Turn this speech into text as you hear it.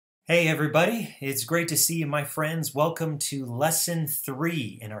Hey everybody, it's great to see you, my friends. Welcome to Lesson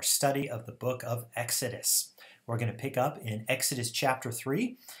 3 in our study of the book of Exodus. We're going to pick up in Exodus chapter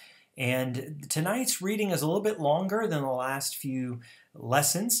 3, and tonight's reading is a little bit longer than the last few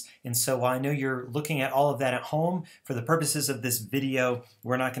lessons, and so I know you're looking at all of that at home. For the purposes of this video,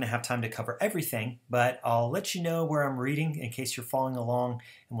 we're not going to have time to cover everything, but I'll let you know where I'm reading in case you're following along,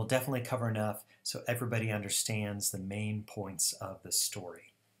 and we'll definitely cover enough so everybody understands the main points of the story.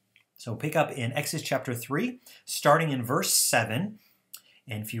 So we'll pick up in Exodus chapter 3, starting in verse 7.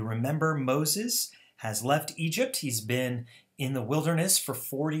 And if you remember, Moses has left Egypt. He's been in the wilderness for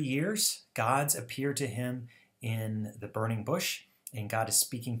 40 years. God's appeared to him in the burning bush, and God is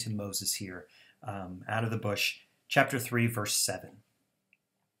speaking to Moses here out of the bush. Chapter 3, verse 7.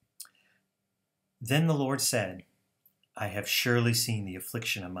 Then the Lord said, I have surely seen the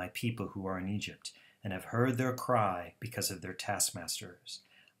affliction of my people who are in Egypt, and have heard their cry because of their taskmasters.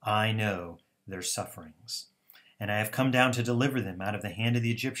 I know their sufferings. And I have come down to deliver them out of the hand of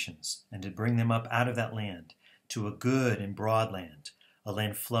the Egyptians, and to bring them up out of that land, to a good and broad land, a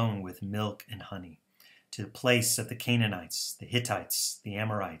land flowing with milk and honey, to the place of the Canaanites, the Hittites, the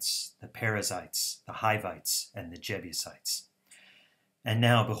Amorites, the Perizzites, the Hivites, and the Jebusites. And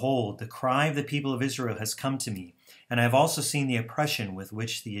now, behold, the cry of the people of Israel has come to me, and I have also seen the oppression with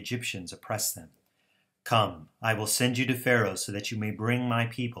which the Egyptians oppress them. Come, I will send you to Pharaoh so that you may bring my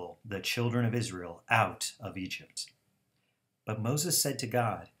people, the children of Israel, out of Egypt. But Moses said to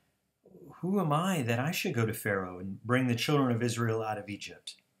God, Who am I that I should go to Pharaoh and bring the children of Israel out of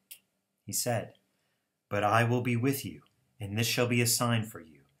Egypt? He said, But I will be with you, and this shall be a sign for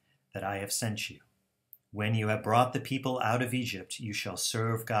you, that I have sent you. When you have brought the people out of Egypt, you shall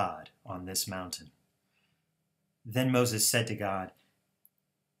serve God on this mountain. Then Moses said to God,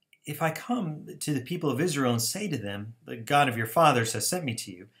 If I come to the people of Israel and say to them, The God of your fathers has sent me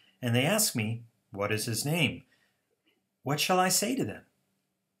to you, and they ask me, What is his name? What shall I say to them?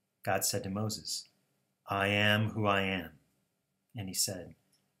 God said to Moses, I am who I am. And he said,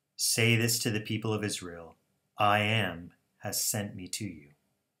 Say this to the people of Israel, I am has sent me to you.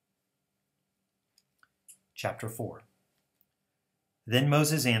 Chapter 4. Then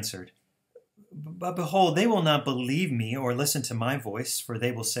Moses answered, But behold, they will not believe me or listen to my voice, for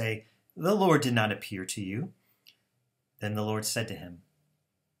they will say, The Lord did not appear to you. Then the Lord said to him,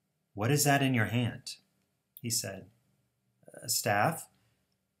 What is that in your hand? He said, A staff.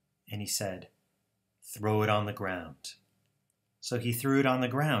 And he said, Throw it on the ground. So he threw it on the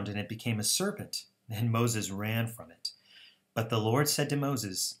ground, and it became a serpent, and Moses ran from it. But the Lord said to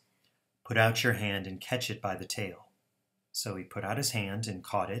Moses, Put out your hand and catch it by the tail. So he put out his hand and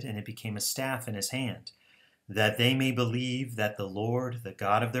caught it, and it became a staff in his hand, that they may believe that the Lord, the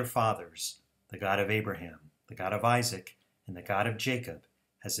God of their fathers, the God of Abraham, the God of Isaac, and the God of Jacob,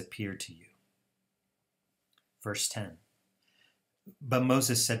 has appeared to you. Verse 10. But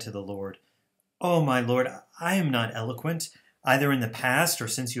Moses said to the Lord, O my Lord, I am not eloquent, either in the past or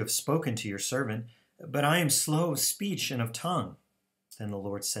since you have spoken to your servant, but I am slow of speech and of tongue. Then the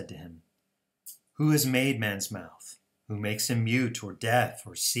Lord said to him, Who has made man's mouth? Who makes him mute or deaf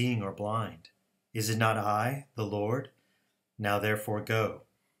or seeing or blind? Is it not I, the Lord? Now therefore go,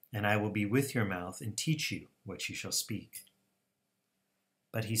 and I will be with your mouth and teach you what you shall speak.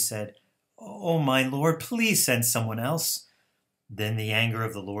 But he said, O my Lord, please send someone else. Then the anger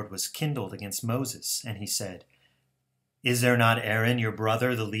of the Lord was kindled against Moses, and he said, Is there not Aaron your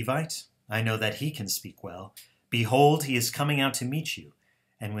brother the Levite? I know that he can speak well. Behold, he is coming out to meet you,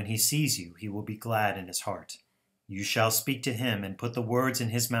 and when he sees you, he will be glad in his heart. You shall speak to him and put the words in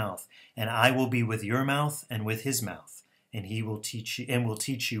his mouth, and I will be with your mouth and with his mouth, and he will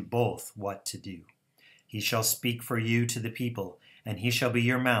teach you both what to do. He shall speak for you to the people, and he shall be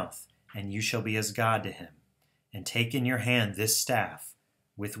your mouth, and you shall be as God to him. And take in your hand this staff,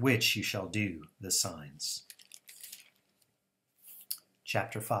 with which you shall do the signs.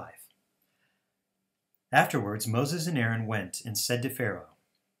 Chapter 5. Afterwards Moses and Aaron went and said to Pharaoh,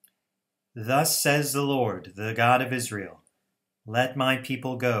 Thus says the Lord, the God of Israel, Let my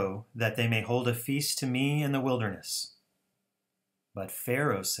people go, that they may hold a feast to me in the wilderness. But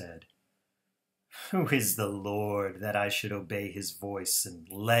Pharaoh said, Who is the Lord, that I should obey his voice and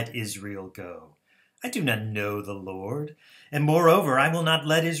let Israel go? I do not know the Lord, and moreover I will not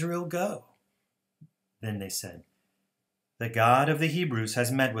let Israel go. Then they said, The God of the Hebrews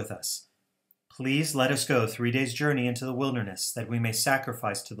has met with us. Please let us go 3 days' journey into the wilderness, that we may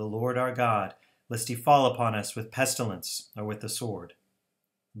sacrifice to the Lord our God, lest he fall upon us with pestilence or with the sword.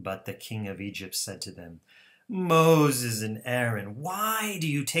 But the king of Egypt said to them, Moses and Aaron, why do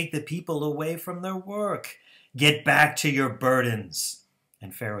you take the people away from their work? Get back to your burdens.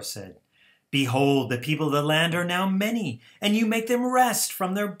 And Pharaoh said, Behold, the people of the land are now many, and you make them rest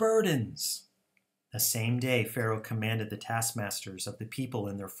from their burdens. The same day Pharaoh commanded the taskmasters of the people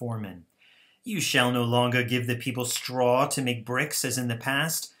and their foremen, You shall no longer give the people straw to make bricks as in the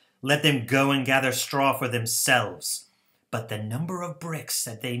past. Let them go and gather straw for themselves. But the number of bricks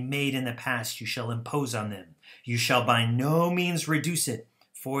that they made in the past you shall impose on them. You shall by no means reduce it,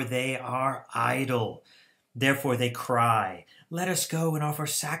 for they are idle. Therefore they cry, Let us go and offer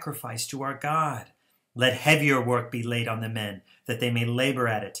sacrifice to our God. Let heavier work be laid on the men, that they may labor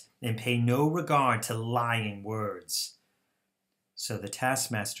at it, and pay no regard to lying words. So the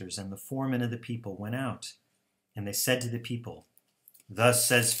taskmasters and the foremen of the people went out, and they said to the people, Thus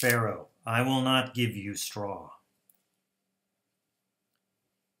says Pharaoh, I will not give you straw.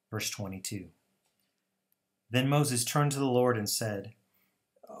 Verse 22. Then Moses turned to the Lord and said,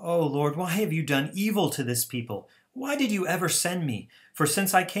 O Lord, why have you done evil to this people? Why did you ever send me? For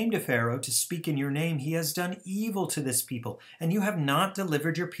since I came to Pharaoh to speak in your name, he has done evil to this people, and you have not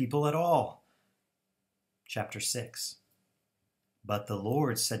delivered your people at all. Chapter 6. But the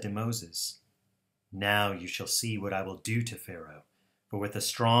Lord said to Moses, Now you shall see what I will do to Pharaoh. For with a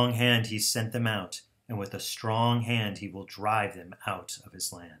strong hand he sent them out, and with a strong hand he will drive them out of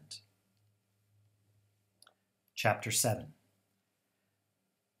his land. Chapter 7.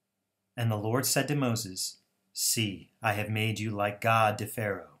 And the Lord said to Moses, See, I have made you like God to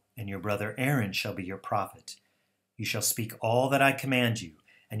Pharaoh, and your brother Aaron shall be your prophet. You shall speak all that I command you,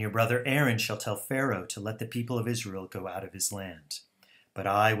 and your brother Aaron shall tell Pharaoh to let the people of Israel go out of his land. But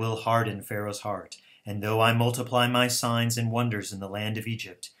I will harden Pharaoh's heart, and though I multiply my signs and wonders in the land of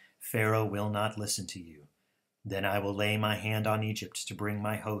Egypt, Pharaoh will not listen to you. Then I will lay my hand on Egypt to bring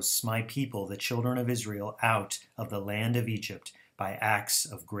my hosts, my people, the children of Israel, out of the land of Egypt by acts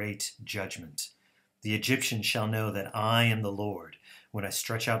of great judgment. The Egyptians shall know that I am the Lord when I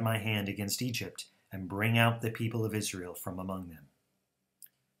stretch out my hand against Egypt and bring out the people of Israel from among them.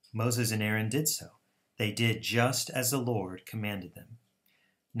 Moses and Aaron did so. They did just as the Lord commanded them.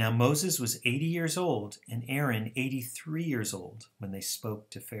 Now Moses was 80 years old and Aaron 83 years old when they spoke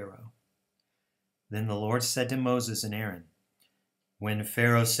to Pharaoh. Then the Lord said to Moses and Aaron, When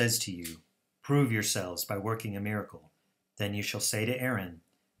Pharaoh says to you, Prove yourselves by working a miracle, then you shall say to Aaron,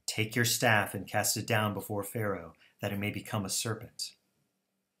 Take your staff and cast it down before Pharaoh, that it may become a serpent.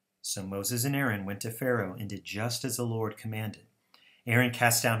 So Moses and Aaron went to Pharaoh and did just as the Lord commanded. Aaron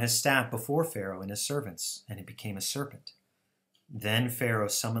cast down his staff before Pharaoh and his servants, and it became a serpent. Then Pharaoh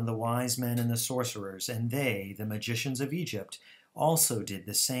summoned the wise men and the sorcerers, and they, the magicians of Egypt, also did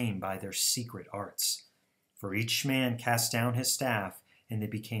the same by their secret arts. For each man cast down his staff, and they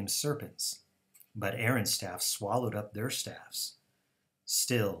became serpents. But Aaron's staff swallowed up their staffs.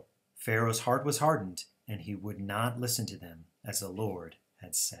 Still, Pharaoh's heart was hardened, and he would not listen to them, as the Lord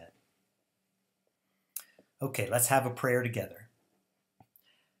had said. Okay, let's have a prayer together.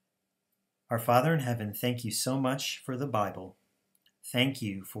 Our Father in heaven, thank you so much for the Bible. Thank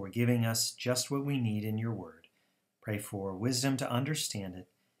you for giving us just what we need in your word. Pray for wisdom to understand it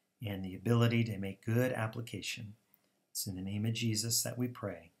and the ability to make good application. It's in the name of Jesus that we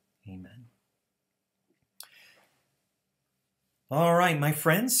pray. Amen. All right, my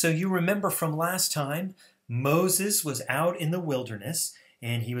friends, so you remember from last time, Moses was out in the wilderness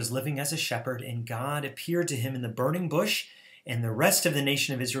and he was living as a shepherd, and God appeared to him in the burning bush, and the rest of the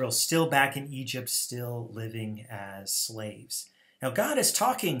nation of Israel still back in Egypt, still living as slaves. Now, God is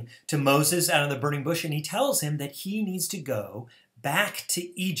talking to Moses out of the burning bush, and he tells him that he needs to go back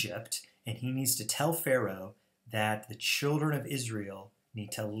to Egypt, and he needs to tell Pharaoh that the children of Israel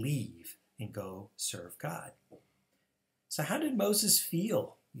need to leave and go serve God. So how did Moses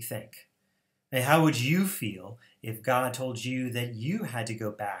feel, you think? And how would you feel if God told you that you had to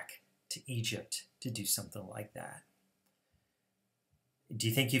go back to Egypt to do something like that? Do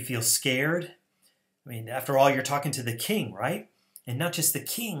you think you feel scared? I mean, after all, you're talking to the king, right? And not just the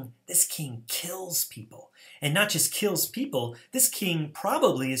king, this king kills people. And not just kills people, this king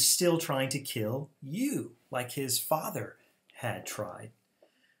probably is still trying to kill you, like his father had tried.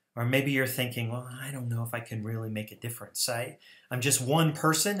 Or maybe you're thinking, well, I don't know if I can really make a difference. I'm just one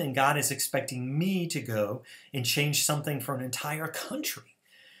person, and God is expecting me to go and change something for an entire country.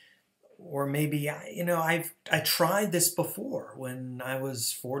 Or maybe, I tried this before when I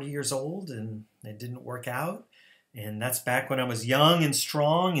was 40 years old, and it didn't work out. And that's back when I was young and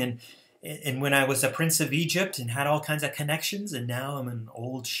strong, and when I was a prince of Egypt and had all kinds of connections, and now I'm an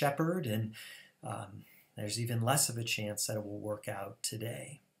old shepherd, and there's even less of a chance that it will work out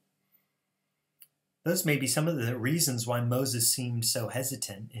today. Those may be some of the reasons why Moses seemed so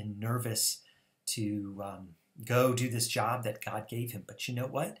hesitant and nervous to go do this job that God gave him. But you know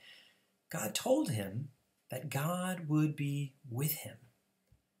what? God told him that God would be with him.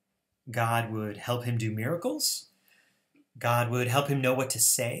 God would help him do miracles. God would help him know what to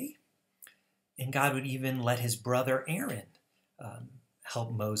say. And God would even let his brother Aaron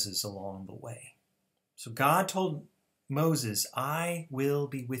help Moses along the way. So God told Moses, I will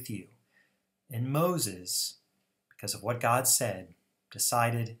be with you. And Moses, because of what God said,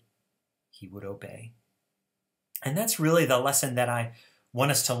 decided he would obey. And that's really the lesson that I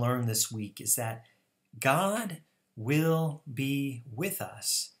want us to learn this week, is that God will be with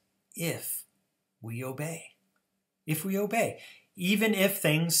us if we obey. If we obey. Even if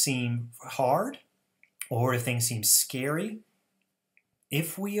things seem hard or if things seem scary,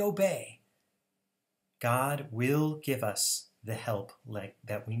 if we obey, God will give us the help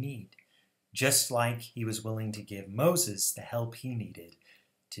that we need, just like he was willing to give Moses the help he needed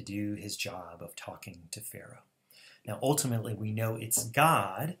to do his job of talking to Pharaoh. Now, ultimately, we know it's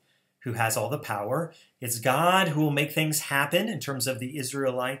God who has all the power. It's God who will make things happen in terms of the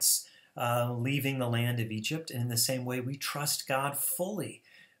Israelites leaving the land of Egypt. And in the same way, we trust God fully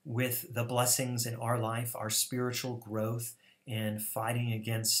with the blessings in our life, our spiritual growth, and fighting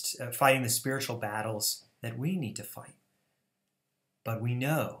the spiritual battles that we need to fight. But we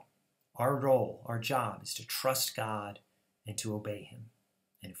know our role, our job, is to trust God and to obey him.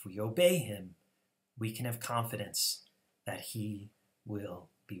 And if we obey him, we can have confidence that he will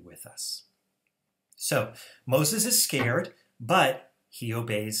be with us. So Moses is scared, but he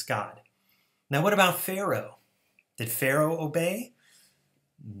obeys God. Now, what about Pharaoh? Did Pharaoh obey?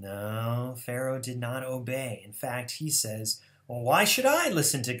 No, Pharaoh did not obey. In fact, he says, well, why should I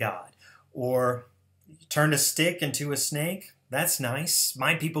listen to God? Or turn a stick into a snake? That's nice.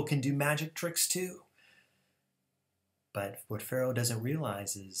 My people can do magic tricks too. But what Pharaoh doesn't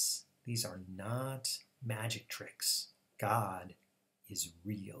realize is these are not magic tricks. God is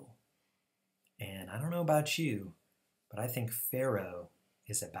real. And I don't know about you, but I think Pharaoh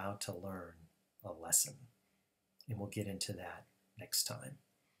is about to learn a lesson. And we'll get into that next time.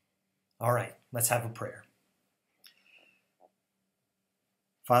 All right, let's have a prayer.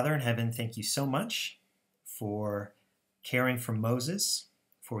 Father in heaven, thank you so much for caring for Moses,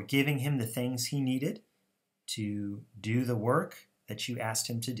 for giving him the things he needed to do the work that you asked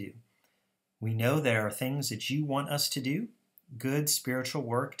him to do. We know there are things that you want us to do, good spiritual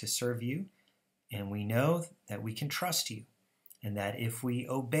work to serve you, and we know that we can trust you, and that if we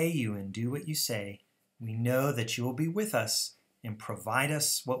obey you and do what you say, we know that you will be with us and provide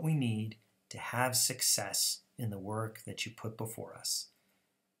us what we need to have success in the work that you put before us.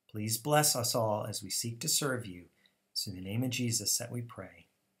 Please bless us all as we seek to serve you. It's in the name of Jesus that we pray.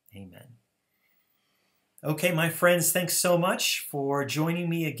 Amen. Okay, my friends, thanks so much for joining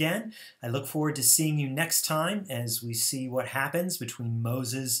me again. I look forward to seeing you next time as we see what happens between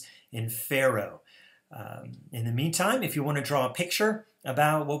Moses and Pharaoh. In the meantime, if you want to draw a picture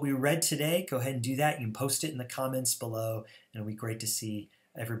about what we read today, go ahead and do that. You can post it in the comments below, and it'll be great to see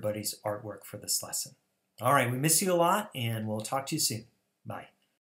everybody's artwork for this lesson. All right, we miss you a lot, and we'll talk to you soon. Bye.